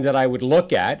other line that I would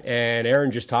look at, and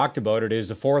Aaron just talked about it, is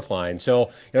the fourth line.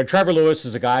 So, Trevor Lewis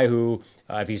is a guy who,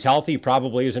 if he's healthy,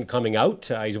 probably isn't coming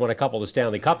out. He's won a couple of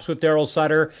Stanley Cups with Darryl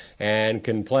Sutter and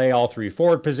can play all 3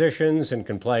 forward positions and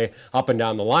can play up and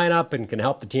down the lineup and can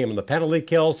help the team on the penalty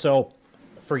kill. So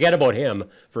forget about him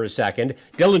for a second.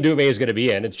 Dylan Dubé is going to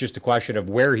be in. It's just a question of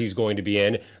where he's going to be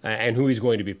in and who he's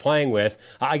going to be playing with.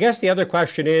 I guess the other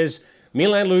question is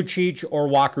Milan Lucic or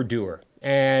Walker Duehr.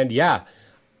 And yeah,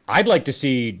 I'd like to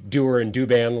see Duehr and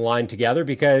Dubé on the line together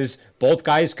because both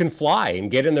guys can fly and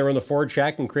get in there in the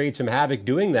forecheck and create some havoc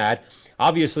doing that.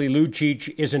 Obviously,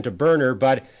 Lucic isn't a burner,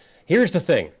 but here's the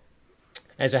thing.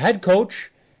 As a head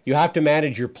coach, you have to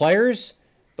manage your players,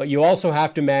 but you also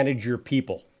have to manage your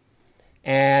people.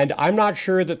 And I'm not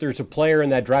sure that there's a player in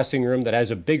that dressing room that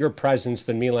has a bigger presence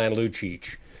than Milan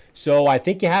Lucic. So I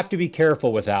think you have to be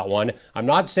careful with that one. I'm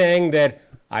not saying that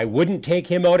I wouldn't take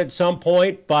him out at some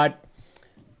point, but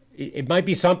it might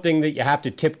be something that you have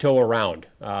to tiptoe around.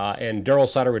 And Darryl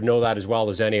Sutter would know that as well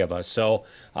as any of us. So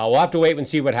we'll have to wait and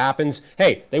see what happens.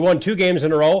 Hey, they won 2 games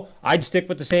in a row. I'd stick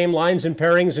with the same lines and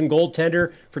pairings and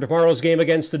goaltender for tomorrow's game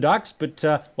against the Ducks, but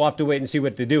we'll have to wait and see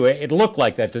what they do. It looked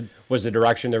like that was the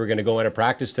direction they were going to go into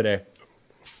practice today.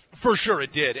 For sure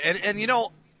it did. And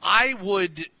I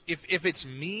would, if it's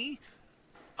me,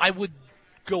 I would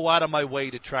go out of my way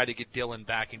to try to get Dylan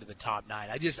back into the top 9.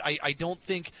 I don't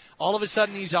think all of a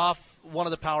sudden he's off one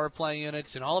of the power play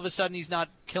units and all of a sudden he's not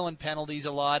killing penalties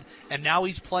a lot and now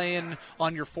he's playing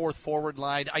on your fourth forward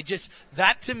line.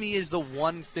 That to me is the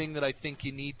one thing that I think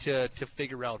you need to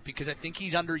figure out because I think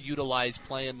he's underutilized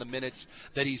playing the minutes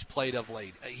that he's played of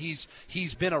late.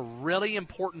 He's been a really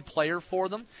important player for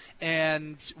them,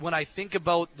 and when I think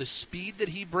about the speed that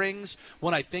he brings,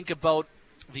 when I think about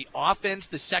the offense,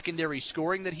 the secondary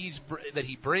scoring that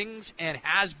he brings and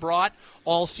has brought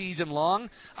all season long,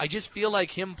 I just feel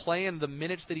like him playing the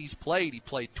minutes that he's played. He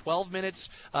played 12 minutes,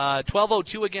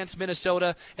 12:02 against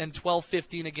Minnesota and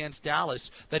 12:15 against Dallas.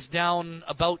 That's down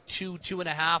about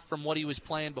 2.5 from what he was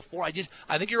playing before. I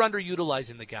think you're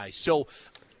underutilizing the guy. So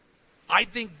I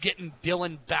think getting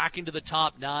Dylan back into the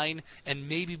top 9 and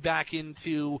maybe back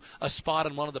into a spot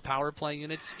on one of the power play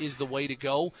units is the way to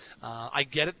go. I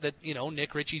get it that,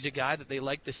 Nick Ritchie's a guy that they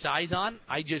like the size on.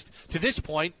 To this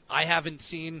point, I haven't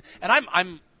seen, and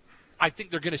I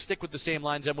think they're going to stick with the same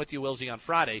lines. I'm with you, Wilsey, on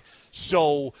Friday.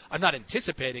 So I'm not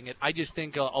anticipating it. I just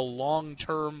think a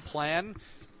long-term plan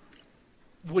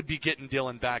would be getting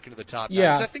Dylan back into the top 9.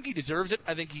 Yeah. I think he deserves it.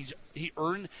 I think he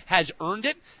has earned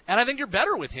it, and I think you're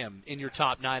better with him in your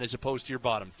top 9 as opposed to your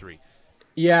bottom 3.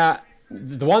 Yeah,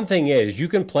 the one thing is you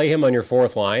can play him on your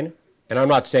fourth line, and I'm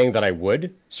not saying that I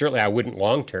would. Certainly I wouldn't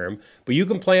long term, but you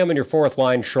can play him on your fourth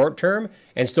line short term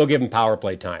and still give him power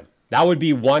play time. That would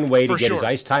be one way to get his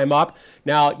ice time up.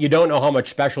 Now, you don't know how much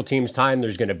special teams time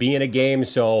there's going to be in a game,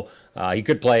 so he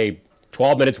could play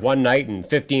 12 minutes one night and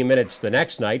 15 minutes the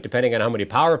next night, depending on how many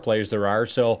power plays there are.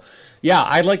 So, yeah,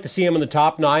 I'd like to see him in the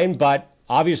top 9, but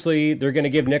obviously they're going to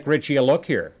give Nick Ritchie a look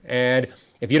here. And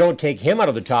if you don't take him out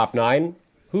of the top 9,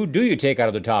 who do you take out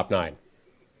of the top 9?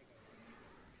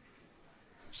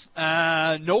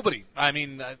 Nobody. I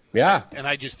mean, yeah. And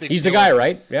I just think he's the guy,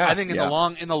 right? Yeah. I think in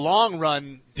the long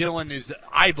run, Dylan is,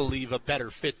 I believe, a better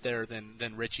fit there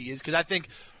than Ritchie is, because I think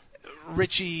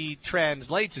Ritchie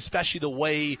translates, especially the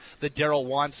way that Darryl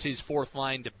wants his fourth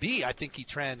line to be. I think he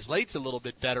translates a little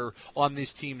bit better on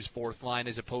this team's fourth line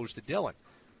as opposed to Dylan.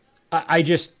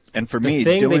 And for me, the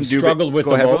thing Dylan they've struggled with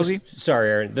the ahead, most. Rosie. Sorry,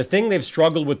 Aaron. The thing they've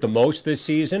struggled with the most this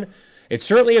season, it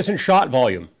certainly isn't shot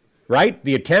volume, right?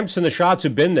 The attempts and the shots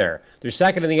have been there. They're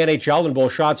second in the NHL in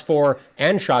both shots for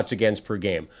and shots against per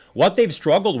game. What they've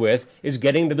struggled with is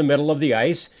getting to the middle of the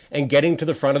ice and getting to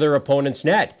the front of their opponent's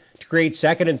net to create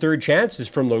second and third chances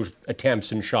from those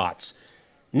attempts and shots.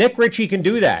 Nick Ritchie can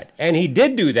do that, and he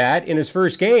did do that in his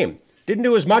first game. Didn't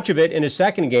do as much of it in his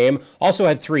second game. Also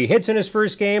had 3 hits in his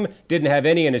first game. Didn't have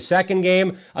any in his second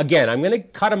game. Again, I'm going to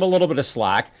cut him a little bit of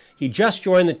slack. He just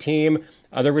joined the team.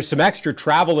 There was some extra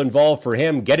travel involved for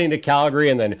him getting to Calgary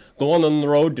and then going on the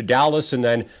road to Dallas and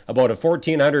then about a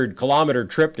 1,400-kilometer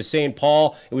trip to St.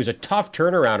 Paul. It was a tough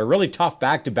turnaround, a really tough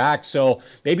back-to-back, so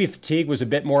maybe fatigue was a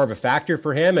bit more of a factor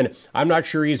for him, and I'm not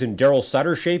sure he's in Darryl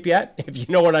Sutter shape yet, if you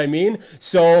know what I mean.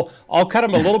 So I'll cut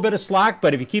him a little bit of slack,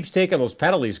 but if he keeps taking those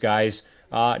penalties, guys,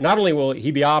 not only will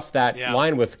he be off that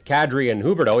line with Kadri and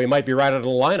Huberdeau, he might be right out of the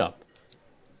lineup.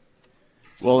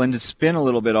 Well, and to spin a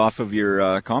little bit off of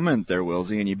your comment there,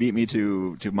 Wilsey, and you beat me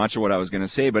to much of what I was going to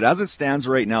say, but as it stands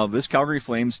right now, this Calgary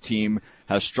Flames team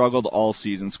has struggled all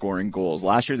season scoring goals.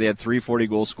 Last year they had 3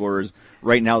 40-goal scorers.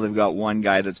 Right now they've got one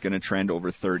guy that's going to trend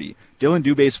over 30. Dylan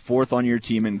Dubé's 4th on your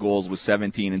team in goals with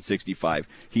 17 and 65.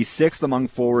 He's 6th among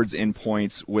forwards in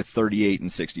points with 38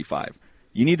 and 65.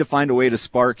 You need to find a way to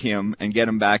spark him and get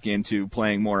him back into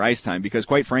playing more ice time because,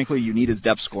 quite frankly, you need his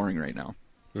depth scoring right now.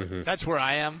 Mm-hmm. That's where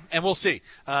I am, and we'll see.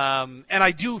 And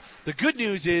I do. The good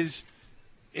news is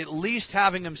at least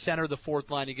having him center the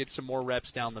fourth line to get some more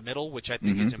reps down the middle, which I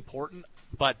think is important.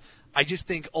 But I just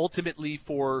think ultimately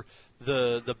for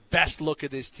the best look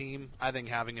of this team, I think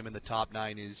having him in the top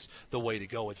 9 is the way to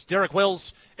go. It's Derek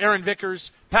Wills, Aaron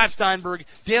Vickers, Pat Steinberg,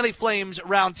 Daily Flames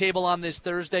roundtable on this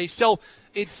Thursday. So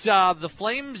it's the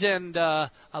Flames, and I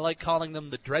like calling them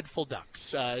the Dreadful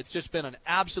Ducks. It's just been an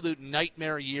absolute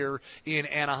nightmare year in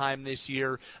Anaheim this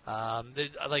year.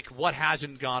 Like, what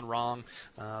hasn't gone wrong?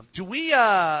 Do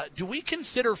we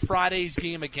consider Friday's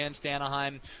game against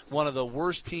Anaheim one of the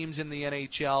worst teams in the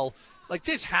NHL? Like,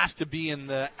 this has to be in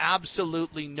the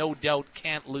absolutely no doubt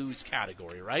can't lose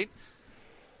category, right?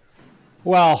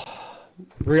 Well,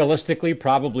 realistically,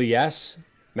 probably yes.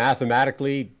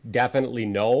 Mathematically, definitely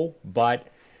no. But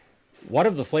one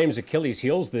of the Flames' Achilles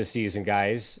heels this season,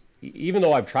 guys, even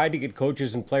though I've tried to get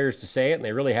coaches and players to say it and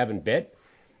they really haven't bit,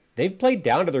 they've played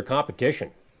down to their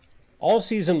competition. All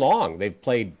season long, they've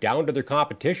played down to their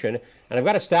competition, and I've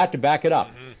got a stat to back it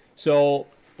up. So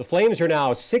the Flames are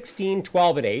now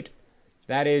 16-12-8.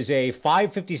 That is a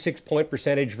 .556 point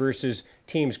percentage versus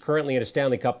teams currently in a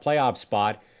Stanley Cup playoff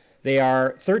spot. They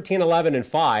are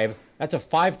 13-11-5. That's a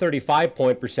 .535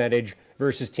 point percentage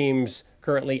versus teams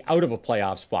currently out of a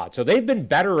playoff spot. So they've been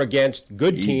better against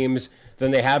good teams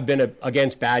than they have been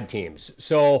against bad teams.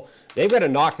 So they've got to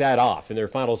knock that off in their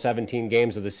final 17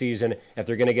 games of the season if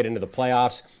they're going to get into the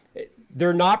playoffs.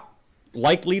 They're not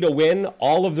likely to win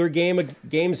all of their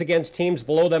games against teams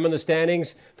below them in the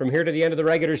standings from here to the end of the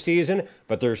regular season,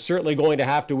 but they're certainly going to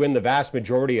have to win the vast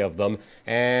majority of them,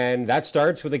 and that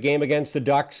starts with a game against the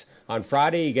Ducks on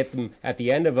Friday. You get them at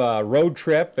the end of a road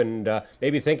trip and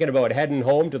maybe thinking about heading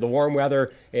home to the warm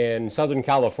weather in Southern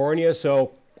California.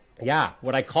 So yeah,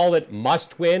 would I call it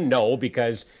must win? No,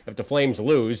 because if the Flames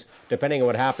lose, depending on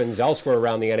what happens elsewhere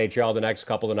around the NHL the next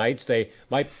couple of nights, they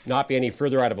might not be any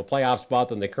further out of a playoff spot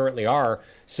than they currently are.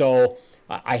 So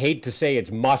I hate to say it's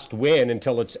must win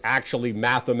until it's actually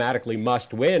mathematically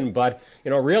must win. But,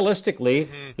 realistically,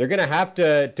 they're going to have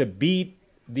to beat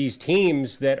these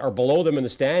teams that are below them in the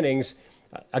standings.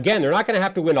 Again, they're not going to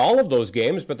have to win all of those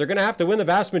games, but they're going to have to win the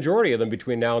vast majority of them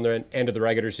between now and the end of the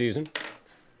regular season.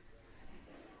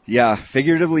 Yeah,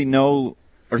 figuratively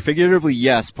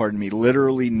yes,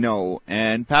 literally no.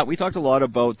 And Pat, we talked a lot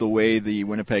about the way the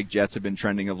Winnipeg Jets have been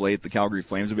trending of late, the Calgary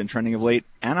Flames have been trending of late.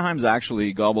 Anaheim's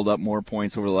actually gobbled up more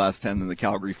points over the last 10 than the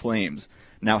Calgary Flames.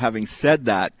 Now, having said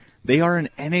that, They are an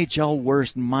NHL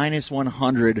worst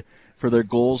 -100 for their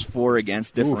goals for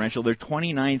against differential. They're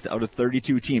 29th out of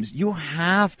 32 teams. You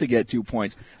have to get 2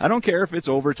 points. I don't care if it's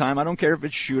overtime. I don't care if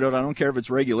it's shootout. I don't care if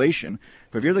it's regulation.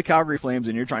 But if you're the Calgary Flames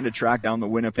and you're trying to track down the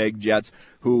Winnipeg Jets,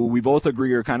 who we both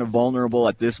agree are kind of vulnerable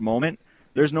at this moment,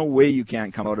 there's no way you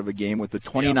can't come out of a game with the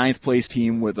 29th place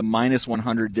team with a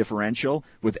 -100 differential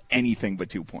with anything but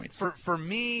 2 points. For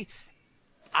me,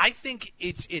 I think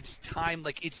it's time.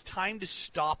 Like, it's time to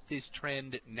stop this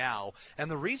trend now.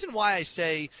 And the reason why I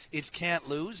say it's can't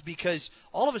lose, because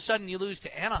all of a sudden you lose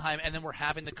to Anaheim, and then we're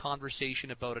having the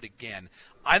conversation about it again.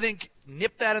 I think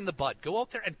nip that in the bud. Go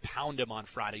out there and pound them on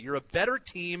Friday. You're a better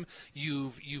team.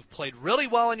 You've played really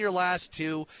well in your last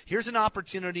two. Here's an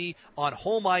opportunity on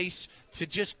home ice to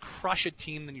just crush a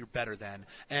team that you're better than.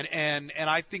 And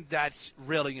I think that's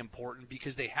really important,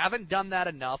 because they haven't done that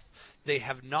enough. They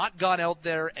have not gone out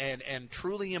there and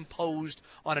truly imposed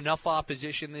on enough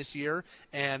opposition this year,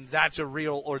 and this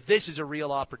is a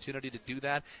real opportunity to do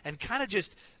that, and kind of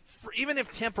just, even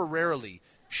if temporarily,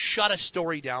 shut a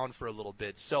story down for a little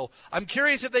bit. So I'm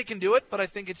curious if they can do it, but I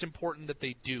think it's important that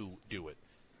they do it.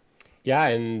 Yeah,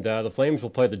 and the Flames will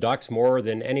play the Ducks more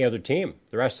than any other team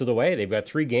the rest of the way. They've got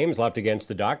 3 games left against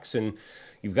the Ducks, and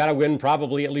you've got to win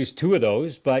probably at least 2 of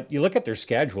those. But you look at their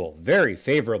schedule, very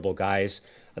favorable, guys.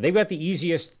 They've got the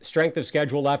easiest strength of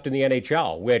schedule left in the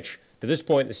NHL, which to this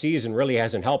point in the season really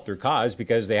hasn't helped their cause,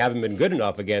 because they haven't been good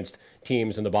enough against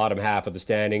teams in the bottom half of the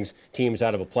standings, teams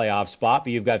out of a playoff spot.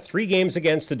 But you've got 3 games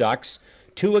against the Ducks,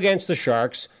 2 against the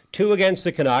Sharks, 2 against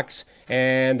the Canucks,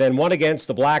 and then 1 against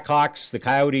the Blackhawks, the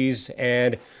Coyotes,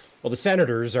 and, well, the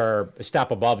Senators are a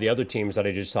step above the other teams that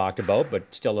I just talked about,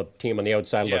 but still a team on the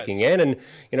outside looking in. And,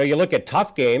 you look at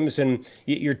tough games, and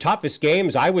your toughest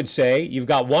games, I would say, you've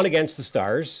got 1 against the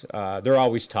Stars. They're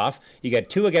always tough. You get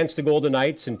 2 against the Golden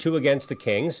Knights and 2 against the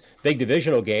Kings, big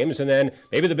divisional games. And then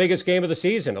maybe the biggest game of the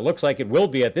season, it looks like it will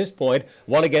be at this point,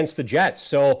 1 against the Jets.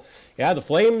 So, yeah, the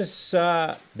Flames,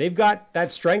 they've got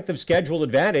that strength of schedule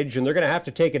advantage, and they're going to have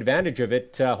to take advantage of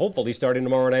it, hopefully starting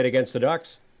tomorrow night against the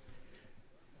Ducks.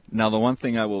 Now, the one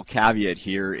thing I will caveat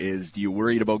here is, do you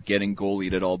worried about getting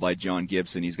goalied at all by John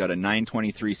Gibson? He's got a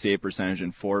 .923 save percentage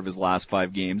in 4 of his last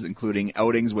 5 games, including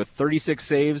outings with 36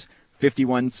 saves,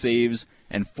 51 saves,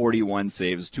 and 41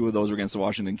 saves. 2 of those were against the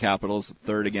Washington Capitals,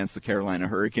 3rd against the Carolina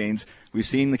Hurricanes. We've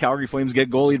seen the Calgary Flames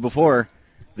get goalied before.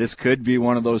 This could be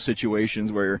one of those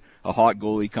situations where a hot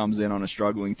goalie comes in on a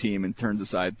struggling team and turns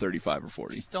aside 35 or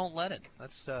 40. Just don't let it.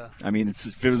 That's. I mean,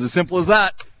 if it was as simple as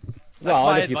that.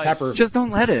 Well, if you pepper, just don't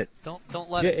let it. Don't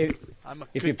let it.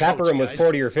 If you pepper him with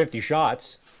 40 or 50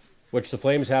 shots, which the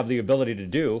Flames have the ability to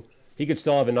do, he could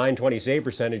still have a .920 save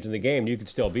percentage in the game, and you could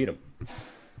still beat him.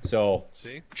 So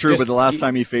true, but the last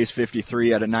time he faced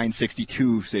 53 at a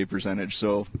 .962 save percentage,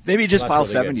 so maybe just pile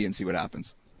 70 and see what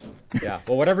happens. Yeah,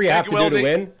 well, whatever you have to do to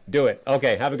win, do it.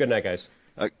 Okay, have a good night, guys.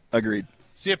 Agreed.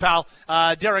 See you, pal.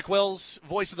 Derek Wills,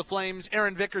 voice of the Flames,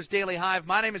 Aaron Vickers, Daily Hive.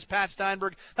 My name is Pat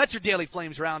Steinberg. That's your Daily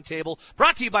Flames Roundtable,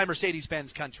 brought to you by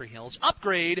Mercedes-Benz Country Hills.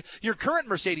 Upgrade your current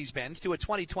Mercedes-Benz to a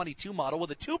 2022 model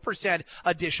with a 2%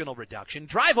 additional reduction.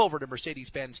 Drive over to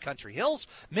Mercedes-Benz Country Hills,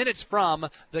 minutes from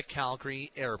the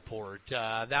Calgary Airport.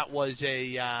 That was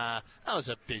a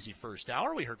busy first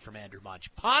hour. We heard from Andrew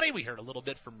Mangiapane. We heard a little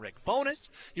bit from Rick Bowness,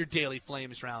 your Daily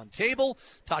Flames Roundtable.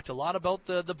 Talked a lot about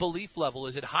the belief level.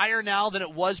 Is it higher now than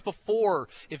it was before?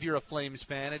 If you're a Flames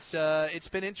fan, it's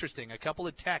been interesting. A couple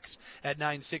of texts at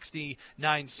 960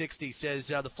 says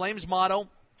the Flames motto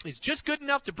is just good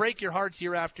enough to break your hearts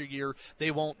year after year.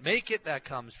 They won't make it. That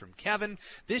comes from Kevin.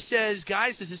 This says,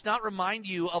 guys, does this not remind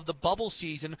you of the bubble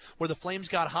season where the Flames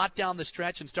got hot down the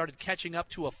stretch and started catching up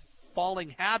to a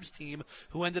falling Habs team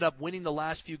who ended up winning the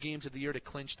last few games of the year to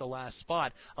clinch the last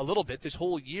spot? A little bit. This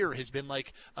whole year has been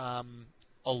like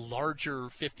a larger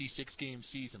 56-game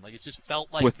season. Like, it's just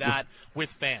felt like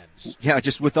with fans. Yeah,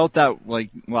 just without that,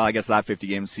 I guess that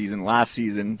 50-game season, last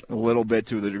season, a little bit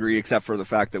to the degree, except for the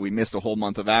fact that we missed a whole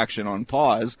month of action on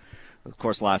pause. Of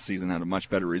course, last season had a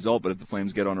much better result, but if the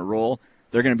Flames get on a roll,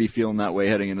 they're going to be feeling that way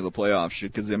heading into the playoffs.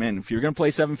 Because, I mean, if you're going to play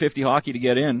 750 hockey to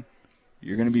get in,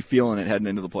 you're going to be feeling it heading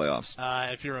into the playoffs.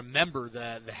 If you remember,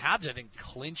 the Habs, I think,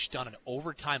 clinched on an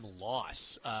overtime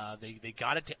loss. They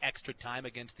got it to extra time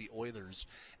against the Oilers,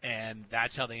 and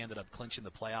that's how they ended up clinching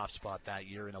the playoff spot that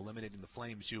year and eliminating the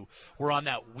Flames, who were on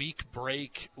that week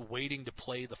break waiting to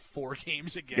play the 4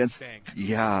 games against Vancouver.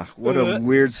 Yeah, what a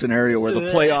weird scenario where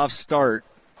the playoffs start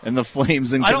and the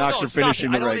Flames and Canucks are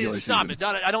finishing the regular season. Stop it.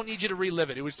 I don't need you to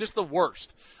relive it. It was just the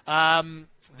worst.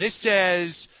 This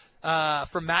says,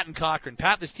 from Matt and Cochran.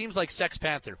 Pat, this team's like Sex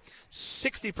Panther.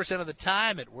 60% of the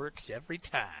time, it works every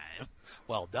time.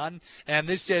 Well done. And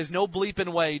this says, no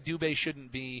bleeping way Dubé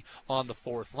shouldn't be on the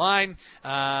fourth line.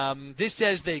 This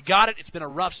says they got it. It's been a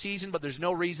rough season, but there's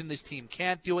no reason this team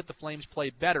can't do it. The Flames play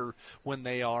better when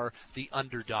they are the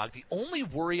underdog. The only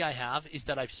worry I have is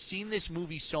that I've seen this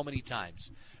movie so many times.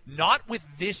 Not with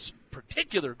this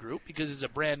particular group, because it's a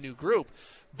brand new group,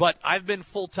 but I've been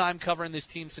full-time covering this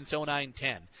team since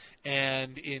 09-10.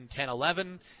 And in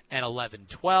 10-11 and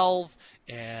 11-12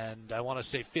 and I want to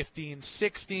say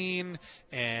 15-16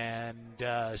 and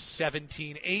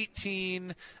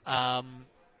 17-18,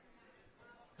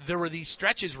 there were these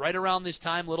stretches right around this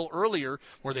time, a little earlier,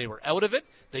 where they were out of it.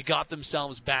 They got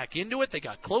themselves back into it. They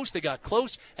got close,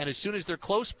 and as soon as they're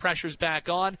close, pressure's back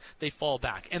on, they fall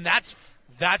back. And that's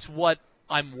what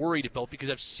I'm worried about, because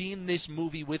I've seen this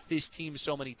movie with this team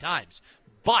so many times.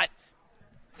 But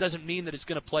doesn't mean that it's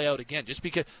going to play out again. Just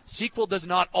because sequel does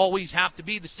not always have to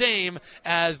be the same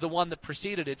as the one that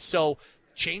preceded it. So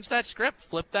change that script,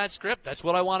 flip that script. That's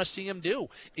what I want to see him do.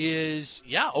 Is,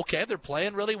 okay, they're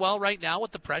playing really well right now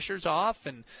with the pressures off,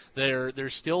 and they're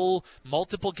still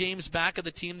multiple games back of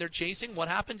the team they're chasing. What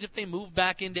happens if they move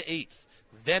back into 8th?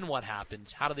 Then what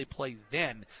happens? How do they play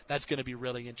then? That's going to be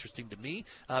really interesting to me,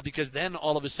 because then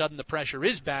all of a sudden the pressure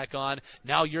is back on.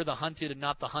 Now you're the hunted and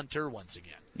not the hunter once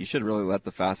again. You should really let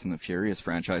the Fast and the Furious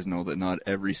franchise know that not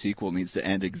every sequel needs to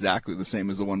end exactly the same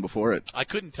as the one before it. I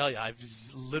couldn't tell you. I've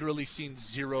literally seen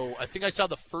zero. I think I saw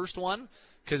the first one,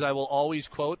 because I will always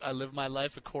quote, I live my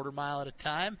life a quarter mile at a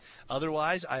time.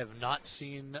 Otherwise, I have not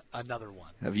seen another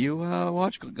one. Have you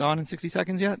watched Gone in 60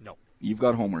 Seconds yet? No. You've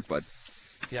got homework, bud.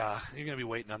 Yeah, you're going to be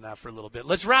waiting on that for a little bit.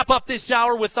 Let's wrap up this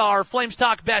hour with our Flames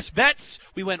Talk Best Bets.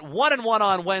 We went 1-1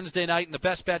 on Wednesday night, and the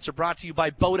best bets are brought to you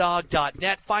by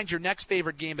Bodog.net. Find your next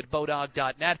favorite game at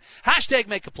Bodog.net. Hashtag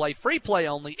make a play, free play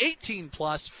only,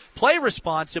 18+, play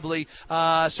responsibly.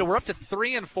 So we're up to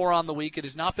 3-4 on the week. It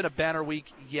has not been a banner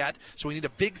week yet, so we need a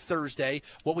big Thursday.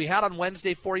 What we had on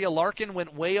Wednesday for you, Larkin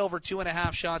went way over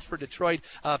 2.5 shots for Detroit.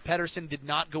 Pettersson did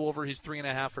not go over his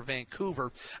 3.5 for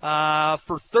Vancouver.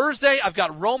 For Thursday, I've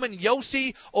got Roman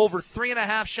Josi over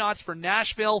 3.5 shots for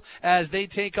Nashville as they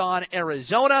take on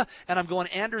Arizona. And I'm going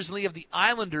Anders Lee of the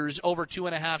Islanders over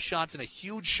 2.5 shots in a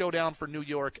huge showdown for New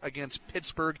York against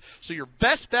Pittsburgh. So your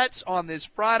best bets on this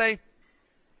Friday,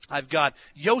 I've got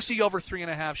Josi over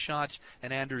 3.5 shots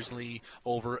and Anders Lee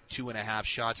over 2.5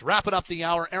 shots. Wrapping up the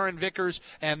hour, Aaron Vickers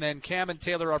and then Cam and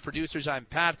Taylor, our producers. I'm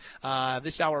Pat.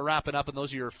 This hour wrapping up, and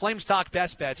those are your Flames Talk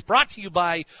Best Bets brought to you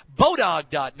by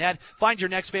Bodog.net. Find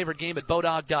your next favorite game at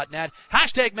Bodog.net.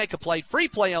 Hashtag make a play, free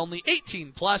play only,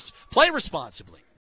 18+, play responsibly.